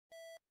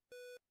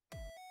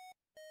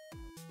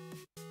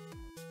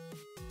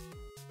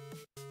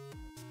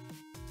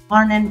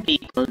Morning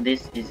people,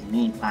 this is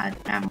me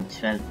Pat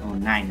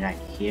M1209 right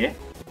here,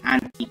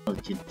 and people,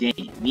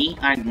 today we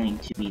are going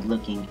to be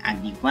looking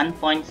at the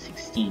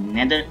 1.16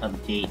 Nether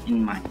update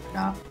in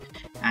Minecraft.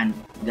 And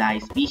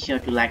guys, be sure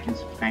to like and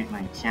subscribe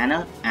my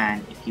channel,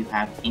 and if you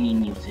have any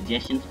new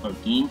suggestions for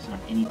games or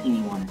anything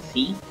you want to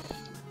see,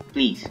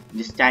 please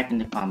just type in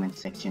the comment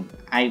section.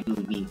 I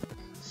will be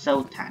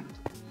so thanked.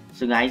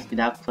 So guys,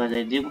 without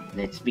further ado,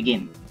 let's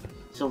begin.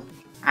 So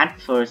at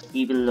first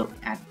we will look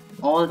at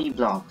all the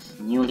blocks,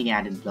 newly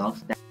added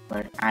blocks that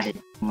were added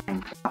to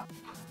Minecraft.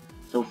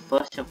 So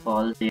first of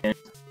all, there's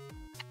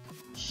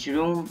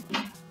shroom.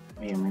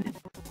 Wait a minute.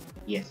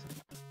 Yes.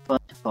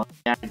 First of all,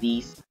 there are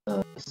these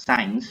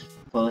signs.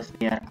 First,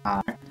 there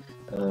are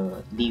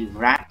the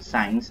rat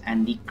signs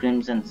and the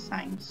crimson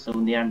signs. So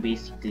they are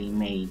basically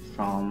made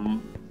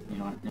from,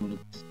 let me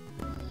just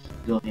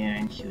go here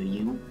and show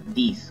you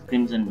these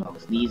crimson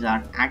blocks. These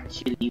are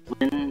actually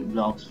wooden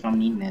blocks from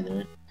the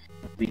Nether,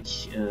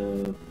 which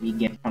we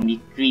get from the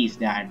trees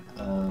that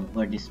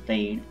were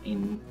displayed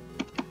in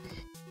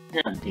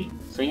the update.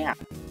 So yeah,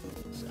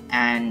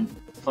 and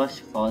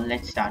first of all,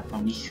 let's start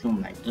from the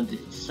shroom light.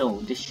 So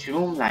the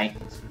shroom light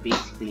is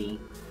basically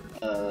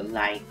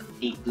like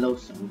a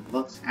glowstone,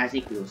 works as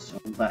a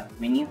glowstone, but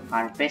when you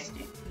harvest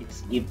it,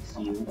 it gives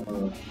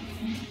you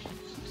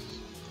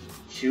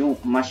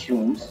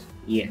mushrooms.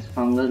 Yes,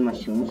 fungal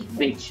mushrooms,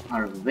 which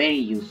are very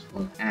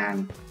useful,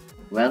 and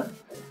well,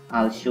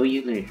 I'll show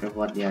you later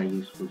what they are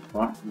useful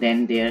for.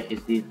 Then there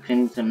is the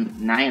crimson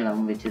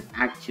nylon, which is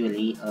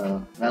actually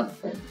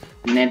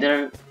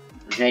nether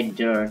red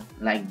dirt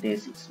like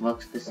this. It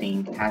works the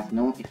same. It has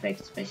no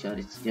effect special.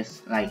 It's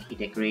just like a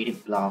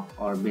decorative block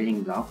or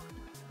building block.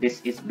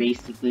 This is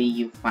basically,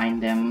 you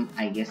find them,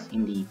 I guess,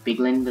 in the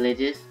piglin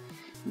villages.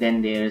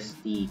 Then there's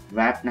the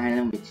wrapped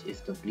nylon, which is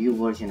the blue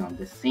version of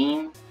the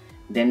same.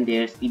 Then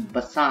there's the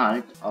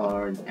basalt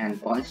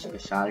and polished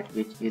basalt,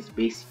 which is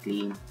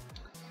basically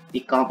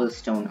the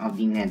cobblestone of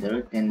the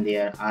nether. Then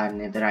there are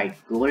netherite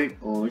gold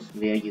ores,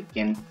 where you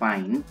can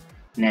find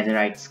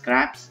netherite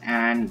scraps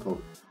and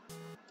gold.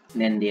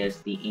 Then there's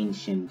the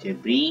ancient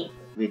debris,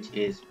 which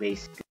is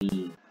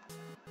basically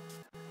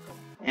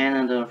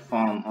another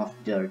form of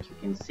dirt, you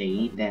can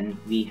say. Then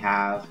we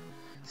have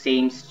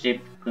same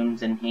stripped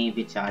crimson hay,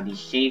 which are the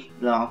shaped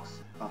blocks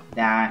of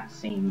that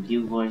same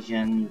blue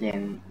version.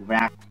 Then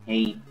wrapped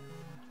hay,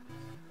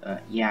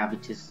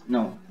 which is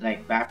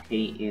wrapped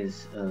hay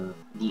is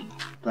the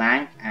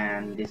plank,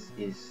 and this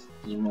is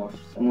the more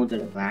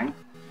smoother plank.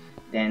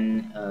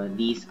 Then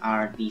these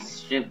are the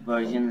strip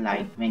version,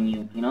 like when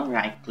you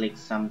right click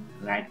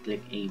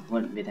a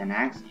wood with an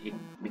axe, it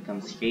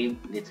becomes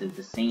shaved. This is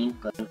the same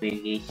color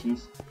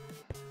variations,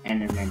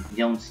 and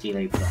don't steal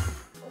a block.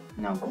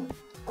 Now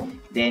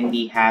then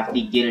we have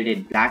the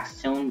gilded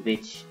blackstone,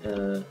 which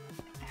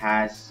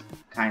has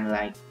kind of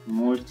like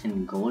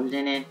molten gold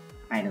in it.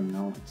 I don't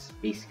know, it's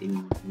basically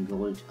molten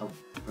gold. Oh,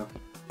 okay.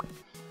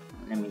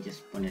 Let me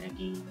just put it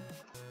again.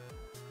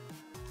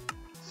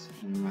 It's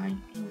in my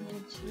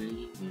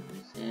inventory. Where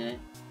is it?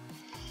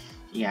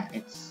 Yeah,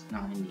 it's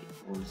not in the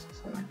force.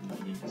 It's not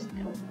in here. It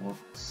never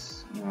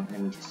works. Let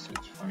me just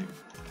search for it.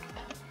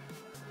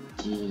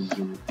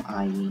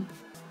 GUI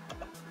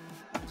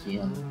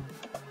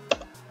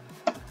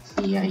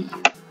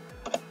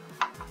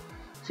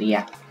So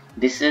yeah,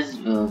 this is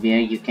where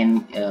you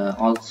can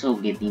also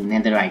get the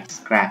netherite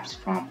scraps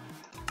from.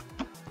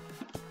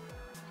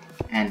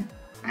 And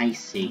I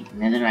say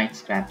netherite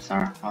scraps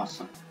are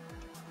awesome.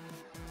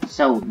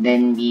 So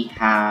then we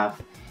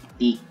have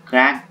the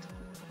cracked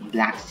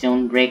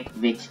blackstone brick,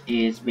 which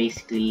is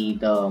basically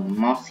the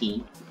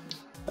mossy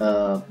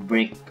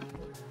brick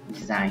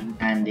design.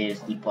 And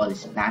there's the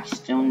polished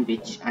blackstone,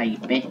 which I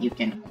bet you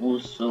can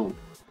also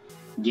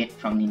get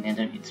from the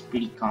nether. It's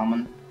pretty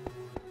common.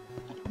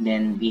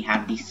 Then we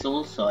have the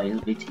soul soil,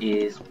 which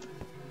is,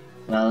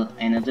 well,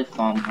 another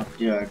form of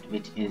dirt,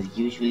 which is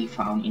usually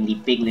found in the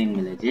piglin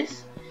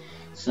villages.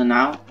 So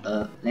now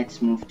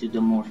let's move to the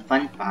more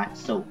fun part.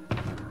 So,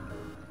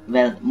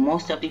 well,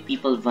 most of the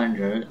people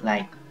wonder,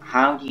 like,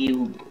 how do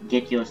you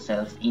get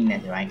yourself in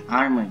netherite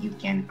armor? You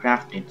can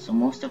craft it. So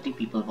most of the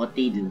people, what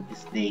they do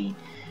is they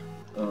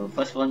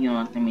first of all,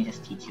 let me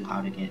just teach you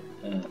how to get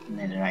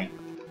netherite.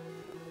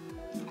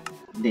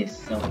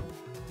 So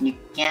you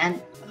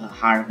can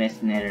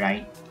harvest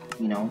netherite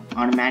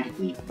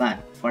automatically, but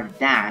for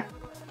that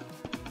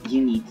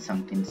you need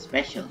something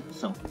special.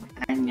 So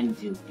what I'm gonna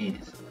do is,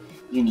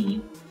 you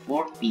need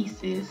 4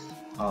 pieces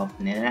of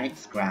netherite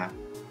scrap,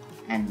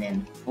 and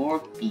then 4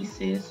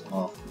 pieces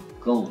of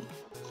gold.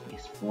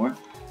 Yes, 4.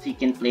 So you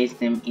can place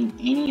them in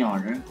any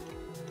order.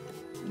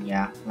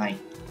 Yeah, like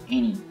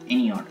any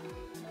order,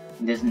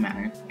 it doesn't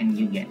matter, and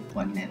you get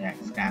 1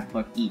 netherite scrap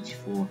for each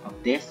 4 of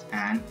this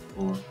and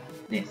 4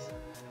 this.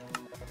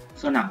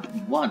 So now,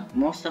 what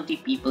most of the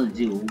people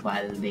do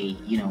while they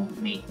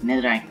make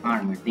netherite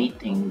armor, they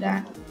think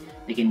that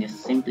they can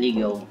just simply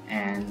go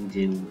and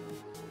do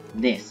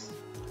this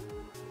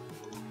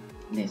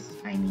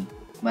I mean,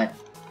 but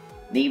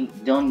they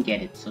don't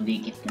get it, so they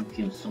get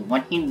confused. So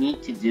what you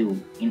need to do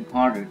in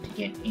order to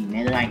get a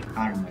netherite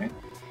armor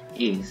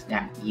is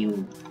that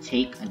you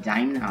take a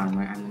diamond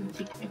armor. I'm going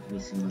to take every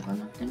single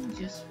one of them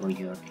just for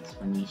your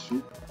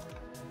explanation.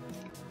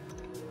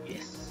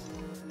 Yes,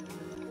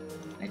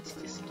 let's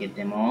just get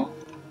them all.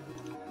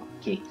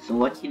 Okay, so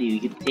what you do,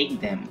 you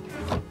take them,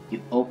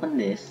 you open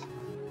this,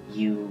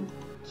 you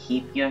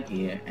keep your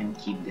here and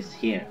keep this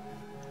here.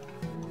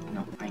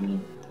 No, I need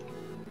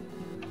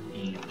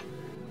a...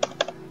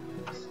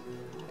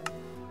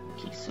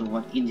 Okay, so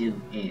what you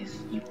do is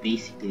you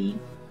basically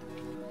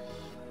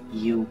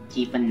you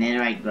keep a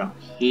netherite block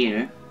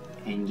here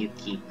and you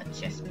keep a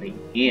chest plate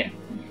here,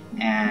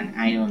 and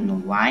I don't know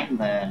why,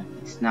 but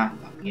it's not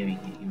appearing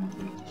here. You know,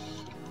 let me just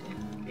shift it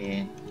a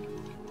bit.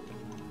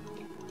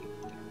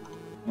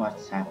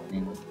 What's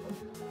happening?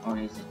 Or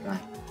is it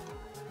like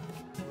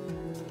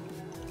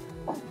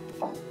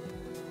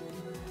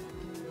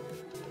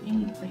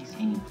any place,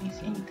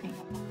 anything?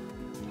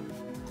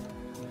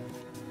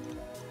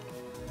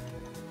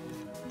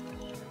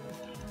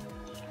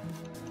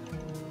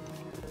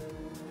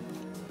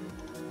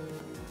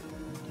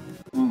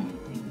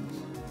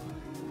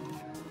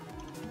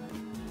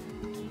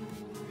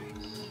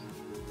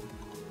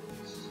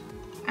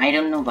 I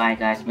don't know why,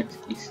 guys, but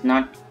it's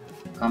not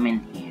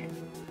coming here.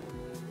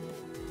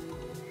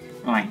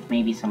 Alright,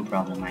 maybe some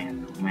problem, I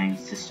don't know. My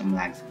system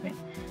lags a bit.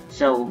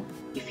 So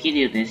if you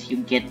do this, you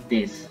get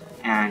this,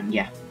 and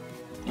yeah.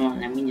 You know,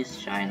 let me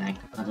just try like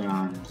other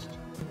arms.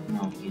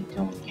 No, you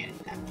don't get it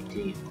that way, do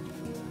you?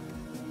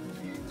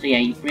 So yeah,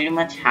 you pretty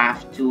much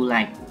have to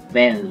like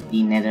weld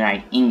the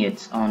netherite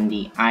ingots on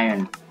the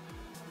iron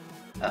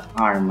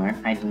armor.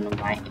 I don't know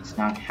why it's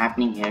not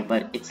happening here,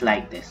 but it's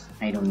like this.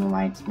 I don't know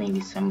why. It's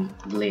maybe some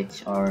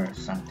glitch or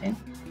something,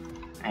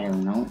 I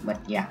don't know, but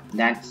yeah,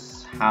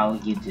 that's how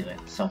you do it.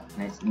 So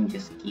let me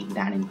just keep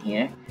that in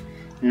here.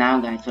 Now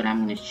guys, what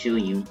I'm going to show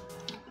you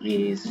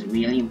is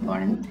really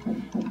important.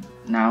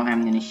 Now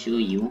I'm going to show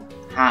you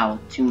how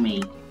to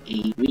make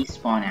a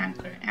respawn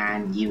anchor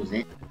and use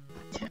it.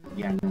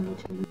 We are going to go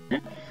to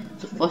Nether.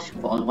 So first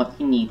of all, what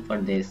you need for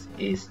this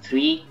is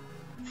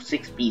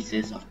 6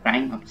 pieces of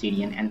prime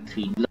obsidian and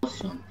 3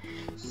 glowstone.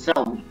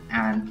 So,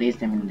 and place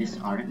them in this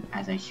order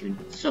as I should.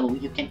 So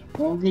you can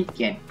only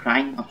get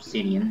prime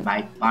obsidian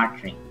by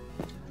bartering.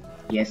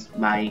 Yes,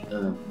 by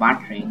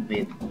bartering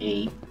with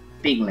a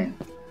piglin.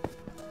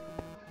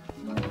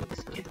 So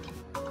let's get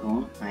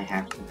going. I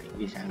have to pick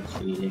this, I will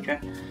show you later.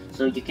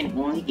 So you can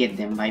only get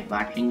them by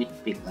bartering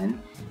with piglin,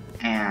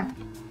 and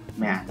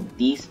man,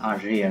 these are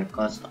rare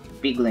because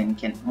piglin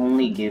can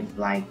only give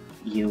like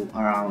you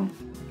around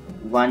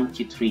 1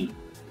 to 3.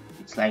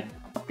 It's like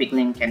a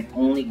piglin can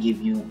only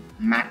give you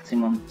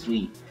maximum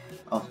 3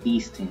 of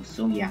these things.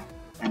 So yeah,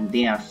 and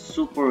they are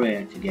super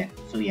rare to get.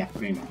 So yeah,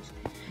 pretty much.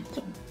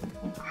 So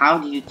how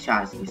do you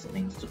charge these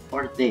things? So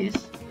for this,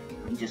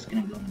 I'm just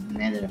gonna go to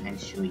Nether and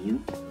show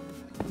you.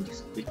 I'll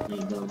just quickly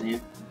go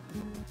there.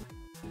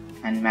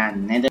 And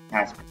man, Nether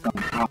has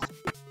become awesome.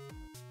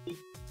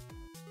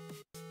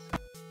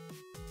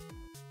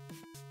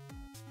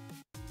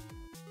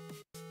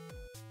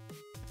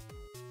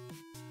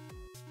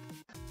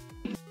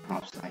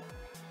 Like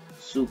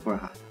super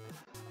high,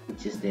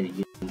 which is their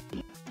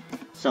utility.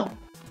 So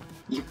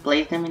you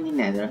place them in the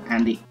Nether,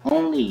 and they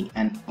only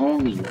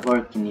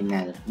work in the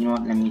Nether. You know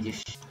what, let me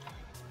just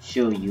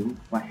show you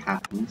what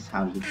happens,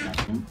 how you touch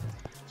them.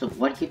 So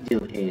what you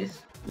do is,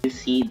 you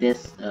see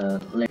this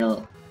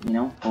little, you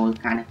know, hole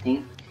kind of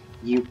thing,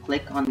 you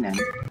click on them,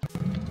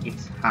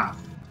 it's half,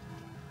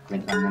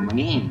 click on them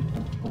again,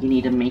 you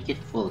need to make it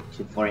full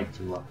for it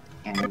to work,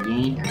 and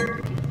again and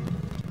again.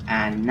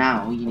 And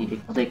now you need to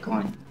click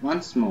on it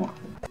once more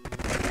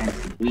and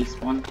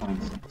respawn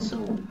points. So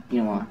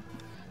you know what,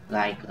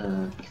 like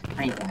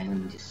I let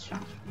me just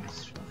transfer my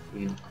stuff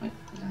real quick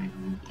because I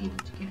won't be able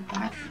to get it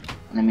back.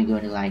 Let me go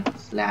to like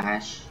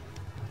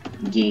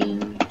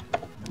 /game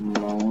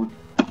mode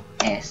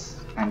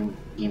S and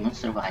game of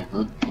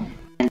survival,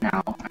 and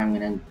now I'm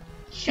gonna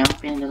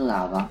jump in the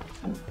lava.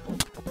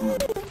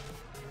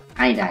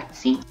 I died.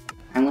 See,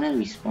 I'm gonna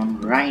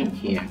respawn right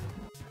here,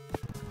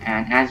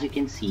 and as you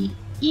can see,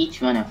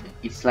 each one of it,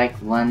 it's like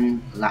 1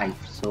 life.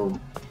 So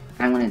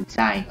I'm gonna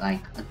die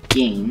like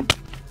again.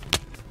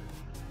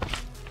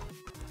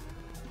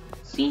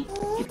 See,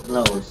 it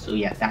glows. So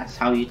yeah, that's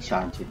how you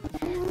charge it.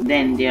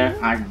 Then there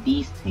are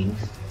these things,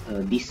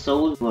 the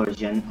soul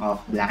version of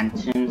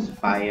lanterns,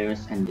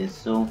 fires, and this.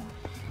 So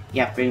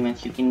yeah, pretty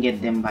much you can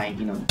get them by,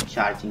 you know,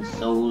 charging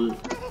soul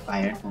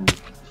fire. Oh,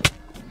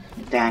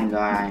 thank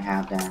God I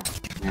have that,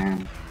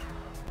 man.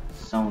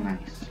 So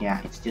nice. Yeah,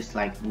 it's just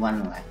like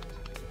 1 left.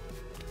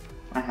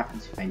 What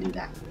happens if I do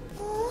that?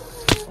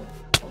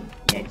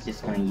 Yeah, it's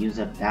just gonna use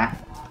up that,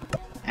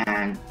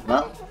 and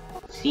well,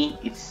 see,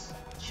 it's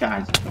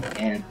charged,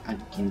 and I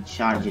can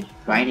charge it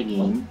right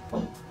again.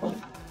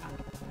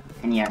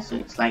 And yeah, so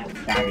it's like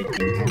that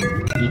thing,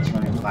 and each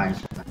one requires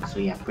one. So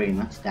yeah, pretty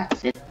much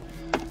that's it,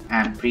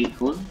 and pretty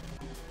cool.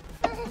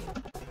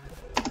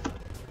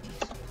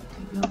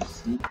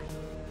 See,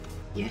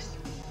 yes,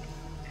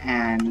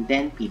 And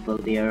then people,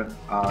 there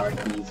are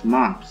these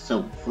mobs.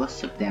 So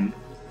first of them,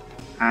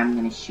 I'm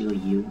gonna show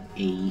you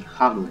a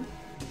hoglin.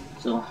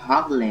 So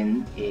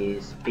hoglin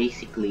is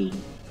basically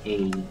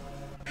a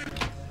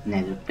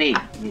nether pig,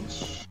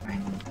 which I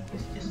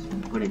guess just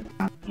put it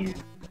down here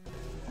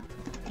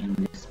in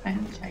this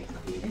bench I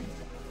created.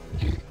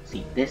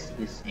 See, this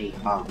is a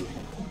hoglin.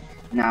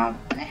 Now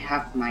I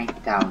have my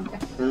doubt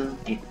that will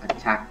it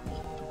attack me?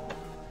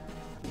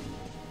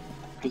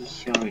 Pretty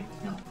sure it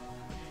will.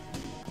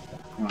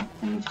 No,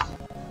 let me just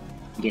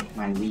get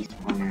my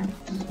respawn and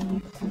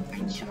see if I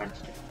charge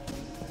it.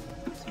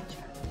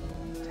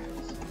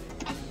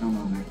 No,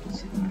 I can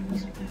set my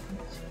respawn.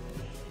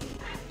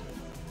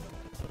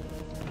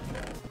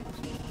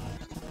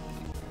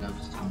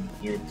 Goes down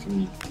here to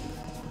me.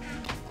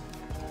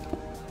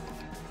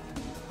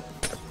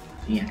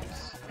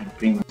 Yes, I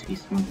pretty much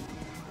respawn.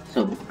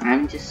 So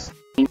I'm just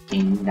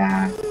thinking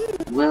that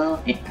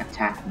will it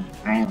attack me?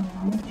 I don't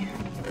know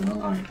if it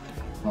will or if it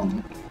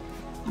won't.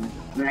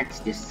 Let's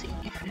just see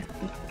if it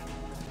will.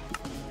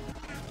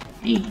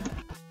 Hey.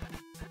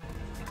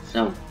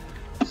 So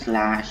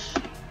slash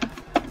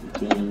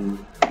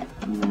game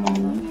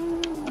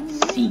mode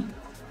C.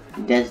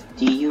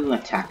 Do you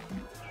attack me?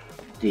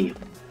 Do you?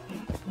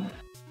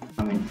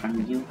 I'm in front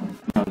of you?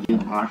 No, you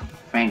are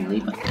friendly,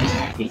 but I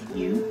hit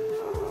you.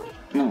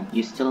 No,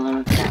 you still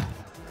don't attack.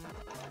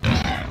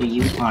 So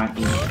you are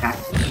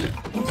incapacitated.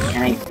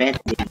 And I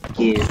bet they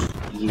give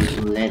you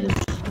leather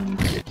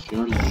to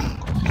kill you.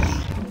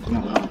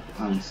 No,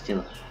 I'm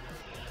still.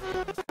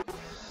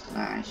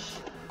 Slash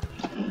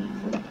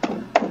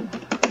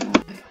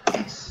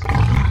S.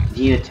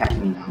 Do you attack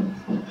me now?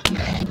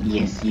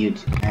 Yes, you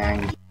do.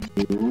 And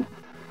you do.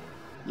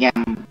 Yeah,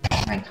 I'm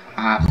like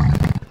half,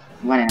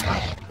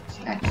 1.5.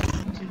 That's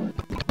two.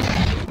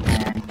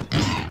 And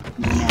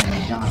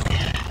yeah, done.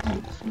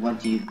 Oh, so what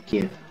do you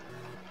give?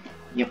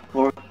 Yeah,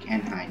 pork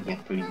and hide. Yeah,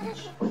 pretty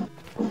much.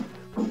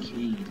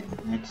 Okay, then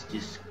let's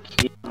just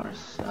kill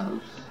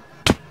ourselves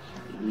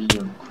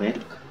real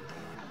quick.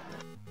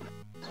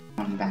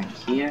 Come back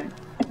here.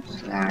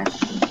 Slash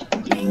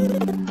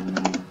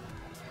game.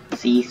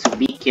 See, so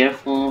be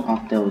careful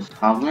of those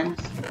hoglins.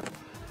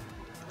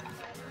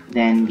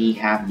 Then we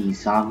have the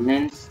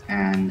zoglins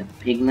and the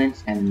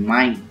piglins, and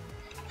my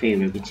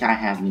favorite, which I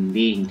have been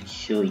waiting to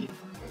show you,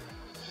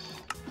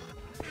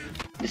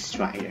 the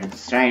strider. The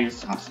strider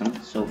is awesome.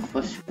 So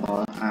first of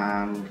all,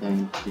 I'm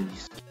going to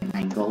just get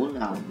my gold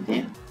out of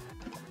there.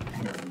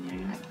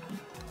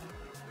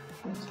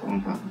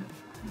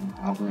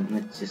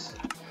 Let's just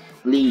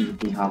leave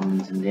the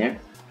hoglins in there.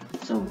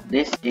 So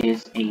this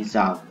is a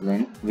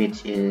zoglin,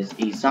 which is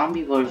a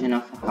zombie version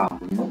of a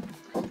hoglin,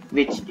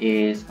 which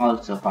is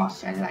also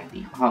hostile like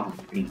the hoglin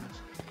pretty much.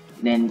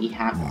 Then we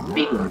have the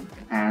piglin,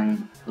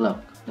 and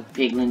look, the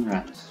piglin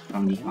runs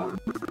from the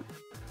hoglin,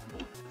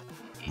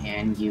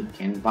 and you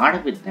can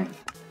barter with them.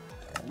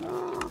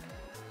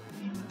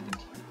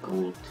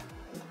 Gold.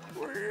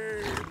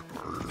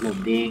 So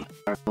they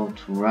are both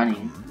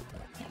running.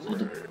 So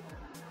the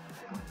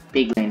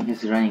piglin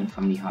is running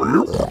from the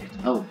hoglin.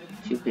 Oh,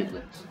 2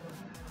 piglins.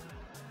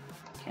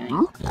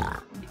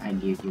 I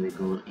give you a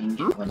gold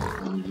ingot. What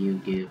will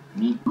you give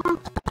me?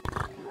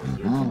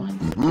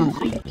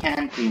 So you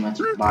can pretty much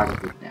barter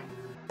with them.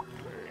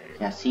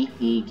 Yeah, see,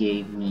 he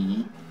gave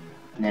me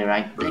the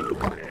right click,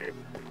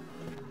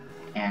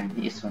 and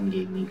this one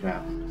gave me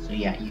gravel. So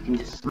yeah, you can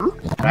just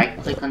right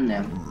click on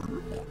them.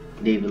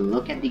 They will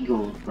look at the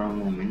gold for a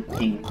moment,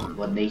 think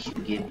what they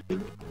should give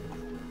you,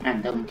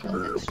 and double kill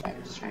that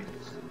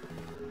striders.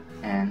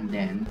 And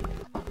then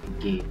it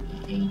gave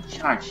me a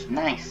charge.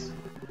 Nice.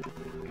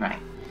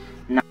 Right.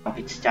 Now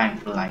it's time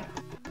for like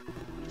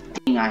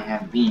thing I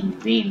have been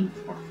waiting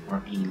for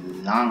a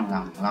long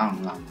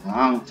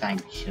time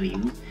to show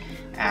you,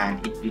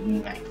 and it will be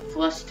my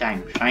first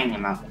time trying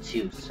them out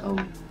too. So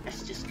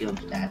let's just go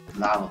to that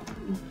lava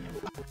pool.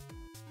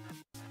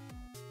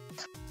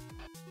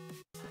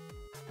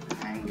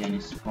 I'm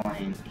gonna spawn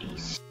in a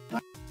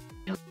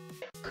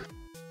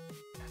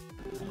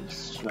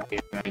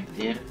strider right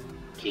there.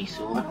 Okay,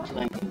 so what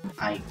do?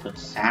 I put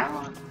sand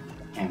on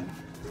him.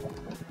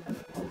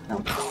 No,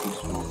 too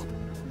small.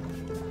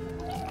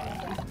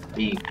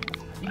 Big.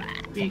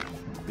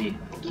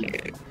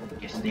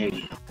 Yes, there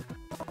you go.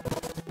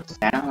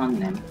 Settle on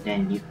them,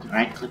 then you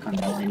right click on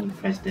them, then you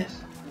press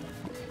this.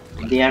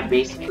 They are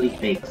basically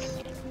pigs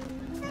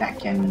that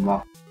can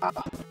walk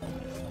up,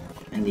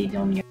 and they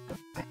don't get.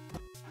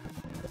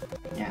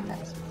 Yeah,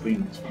 that's pretty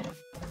much it.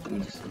 Let me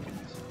just look at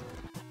this.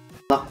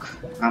 Look,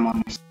 I'm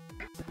on my.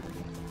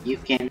 You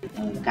can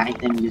guide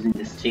them using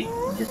the stick,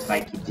 just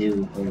like you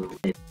do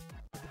with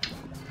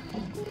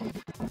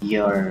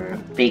your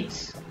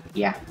pigs.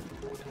 Yeah,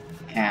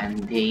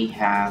 and they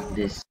have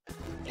this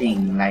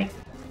thing like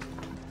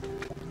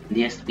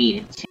their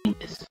speed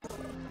changes.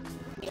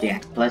 Yeah,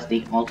 plus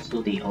they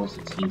also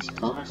change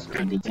colors,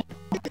 and they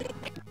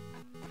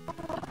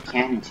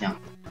can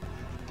jump.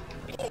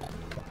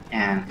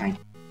 And I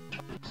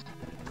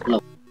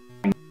look,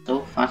 I'm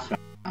so fast right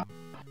now.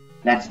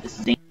 That's the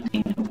same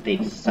thing with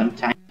pigs.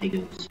 Sometimes they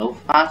go so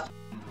fast.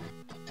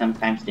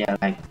 Sometimes they are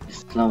like the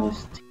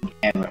slowest thing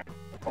ever.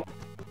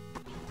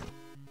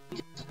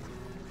 Just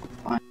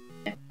on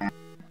it and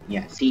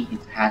yeah, see,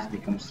 it has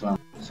become slow.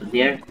 So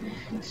their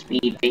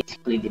speed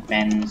basically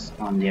depends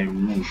on their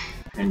move,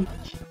 pretty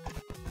much.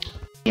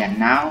 Yeah,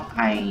 now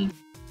I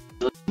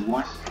show you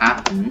what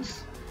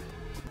happens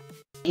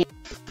if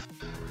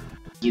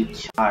you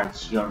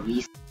charge your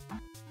resource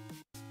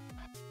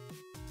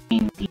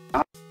in the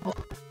output.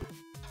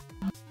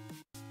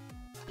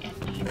 Get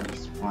the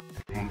respawn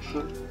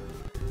potential.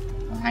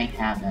 Well, I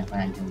have that, but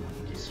I don't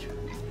want to destroy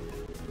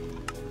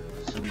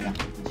it. So yeah,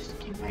 just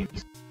keep my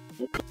respawn.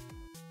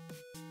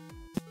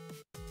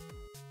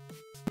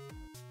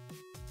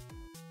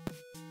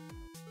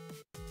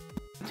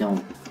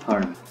 Don't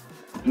hurt me.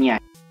 And yeah,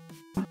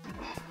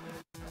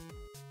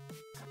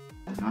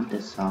 not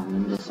the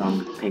zombie, the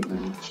zombie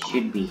pigman. It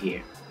should be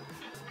here.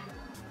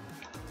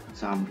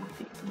 Zombie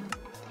pigman.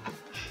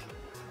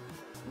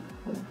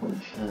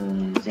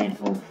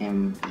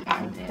 ZOM.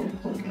 Yeah, there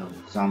we go.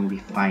 Zombie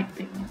fight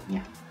pigman.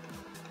 Yeah.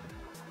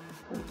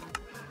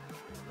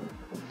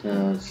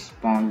 The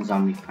spawn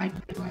zombie fight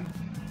pigman.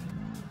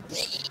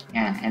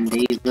 Yeah, and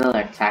they will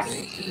attack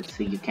you,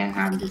 so you can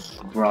have this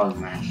brawl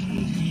match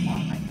in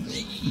spawn like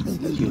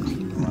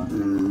shooting brawl.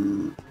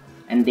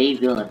 And they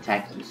will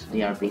attack you, so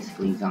they are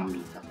basically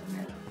zombies of the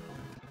Nether.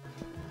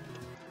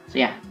 So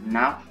yeah,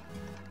 now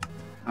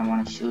I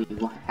want to show you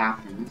what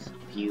happens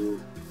if you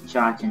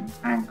charge an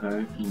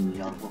anchor in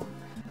your wall.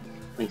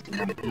 Place it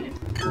right here.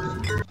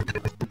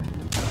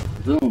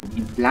 Boom!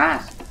 It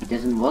blasts. It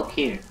doesn't work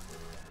here.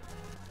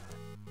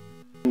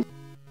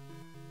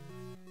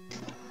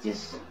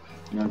 Just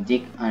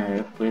dig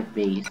under, put a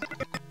base,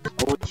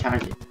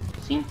 overcharge it.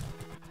 See?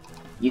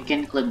 You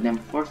can click them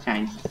 4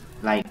 times,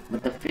 but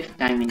the 5th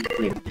time in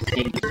click, the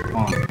same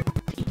spawn.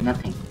 See,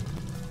 nothing.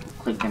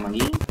 Click them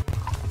again.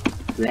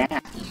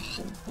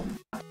 Blast.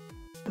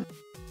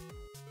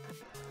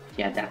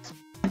 Yeah, that's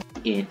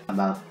it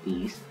about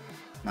these.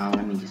 Now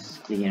let me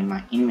just clear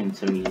my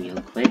inventory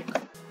real quick.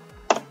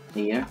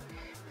 Clear.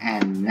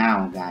 And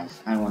now guys,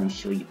 I want to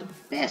show you the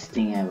best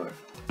thing ever.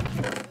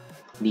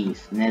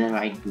 These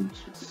netherite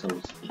boots with soul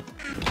speed.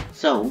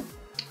 So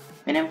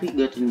whenever we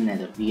go to the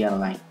nether, we are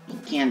like, you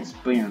can't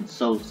sprint on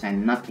soul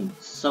sand, nothing,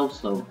 so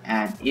slow.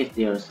 And if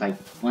there's like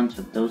a bunch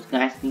of those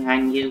guys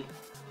behind you,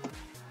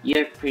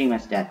 you're pretty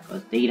much dead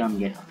because they don't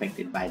get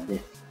affected by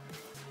this.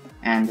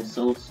 And the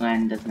soul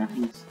sand does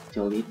nothing,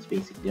 it's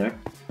basic dirt.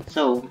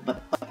 So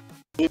but what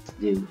this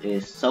do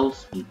is soul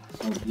speed.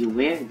 So you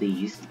wear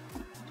these,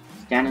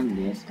 stand on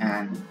this,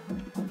 and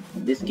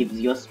this gives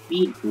you a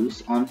speed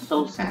boost on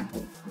soul sand.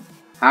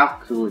 How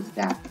cool is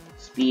that?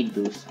 Speed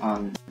boost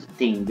on the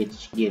thing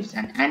which gives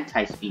an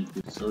anti-speed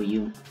boost.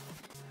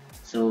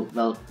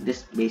 Well,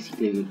 this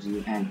basically gives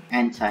you an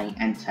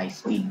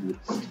anti-speed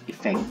boost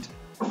effect,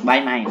 by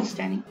my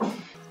understanding.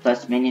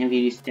 Plus, whenever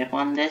you step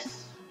on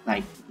this,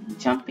 like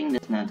jumping,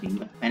 there's nothing.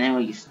 But whenever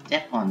you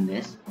step on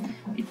this,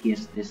 it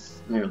gives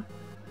this little,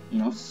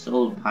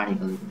 soul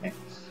particle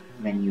effects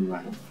when you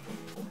run.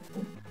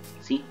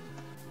 See?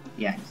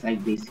 Yeah, it's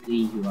like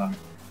basically you are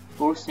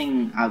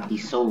forcing out the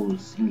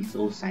souls in the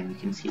soul sign. You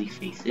can see the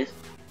faces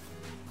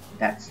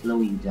that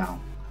slow you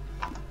down,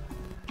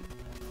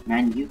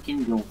 and you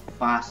can go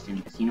fast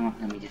in this. You know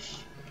what, let me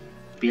just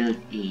build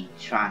a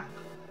track.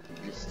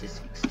 Let's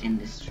just extend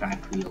this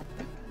track real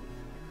quick.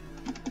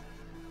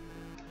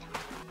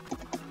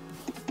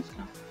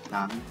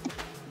 Not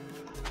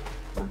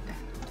that.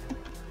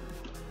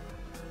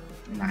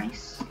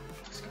 Nice.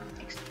 Just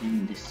gonna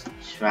extend this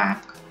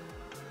track.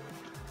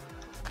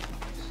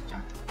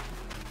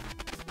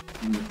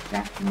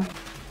 That one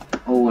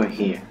over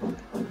here.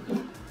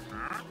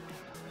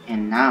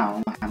 And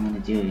now what I'm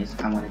gonna do is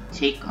I'm gonna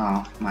take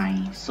off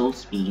my soul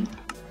speed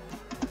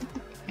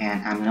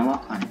and I'm gonna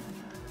walk on it.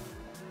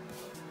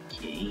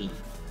 Okay,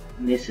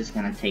 this is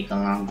gonna take a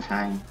long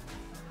time.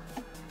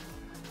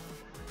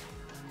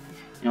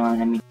 You know what,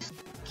 let me just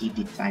keep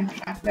the time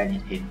track, let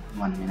it hit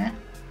 1 minute.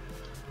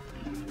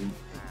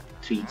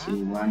 3,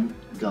 2, 1,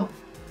 go.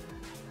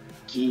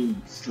 Okay,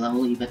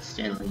 slowly but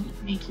steadily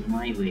making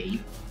my way.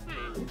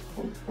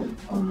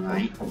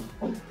 Alright,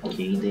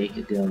 okay, there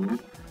you go.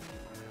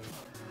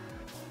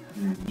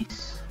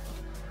 Nice.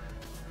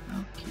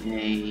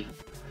 Okay,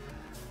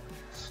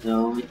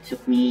 so it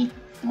took me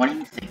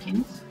 14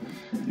 seconds.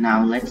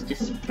 Now let's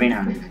just sprint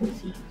on it and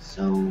see.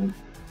 So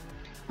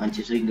 1,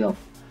 2, 3, go.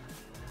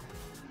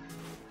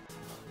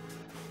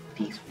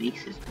 These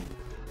faces,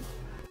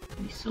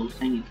 these soul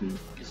sign, you can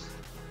just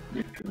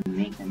literally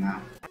make them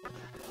out.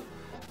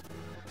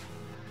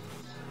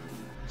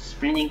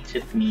 Sprinting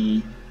took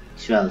me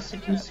 12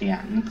 seconds, so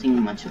yeah,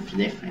 nothing much of a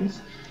difference.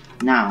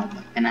 Now,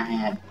 when I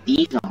have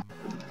these on,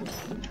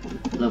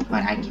 look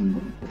what I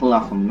can pull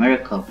off a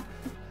miracle.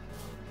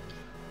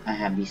 I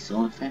have the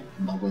soul effect,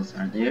 bubbles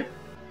are there.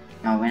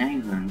 Now when I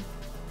run,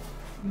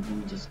 let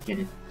me just get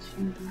it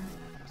to my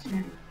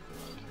 10.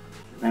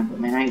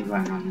 When I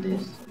run on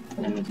this,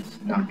 let me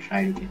just not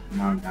try to get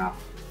knocked out.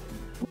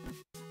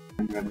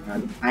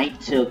 Run. I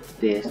took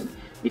this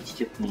which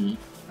took me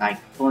like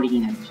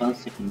 14 and 12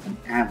 seconds on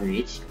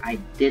average. I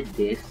did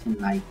this in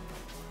like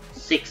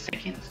 6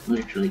 seconds,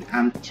 literally.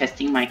 I'm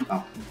testing my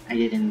clock. I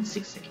did it in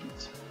 6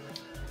 seconds.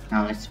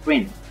 Now let's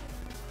sprint.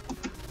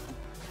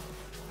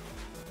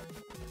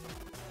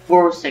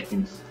 4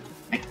 seconds.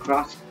 I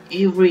crossed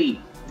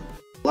every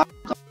block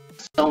of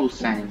soul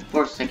sand in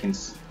 4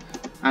 seconds.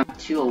 I'm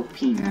too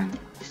OP, man.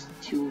 It's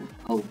too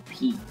OP.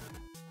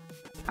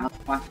 How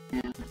fast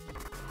am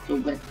I? So,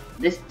 but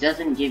this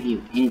doesn't give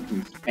you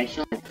anything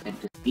special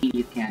except the speed.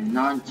 You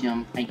cannot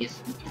jump. I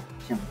guess you can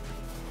jump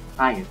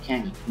higher,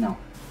 can you? No.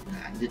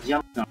 The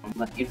jump normal,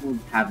 but it will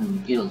have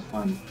an ill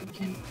form. It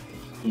can,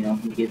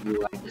 give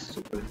you like a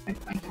super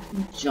effect, like you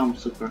can jump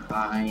super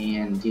high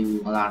and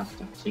do a lot of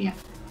stuff. So yeah,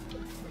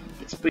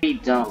 it's pretty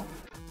dope,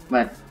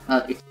 but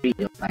it's pretty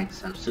dope by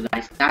itself. So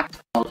guys,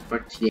 that's all for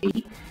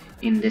today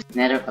in this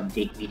Nether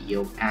update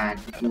video. And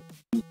if you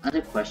have any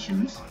other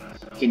questions,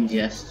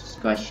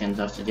 questions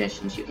or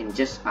suggestions, you can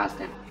just ask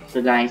them.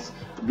 So guys,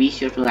 be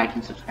sure to like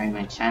and subscribe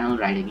my channel.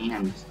 Right, again,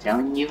 I'm just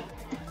telling you.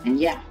 And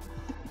yeah,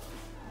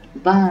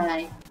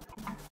 bye.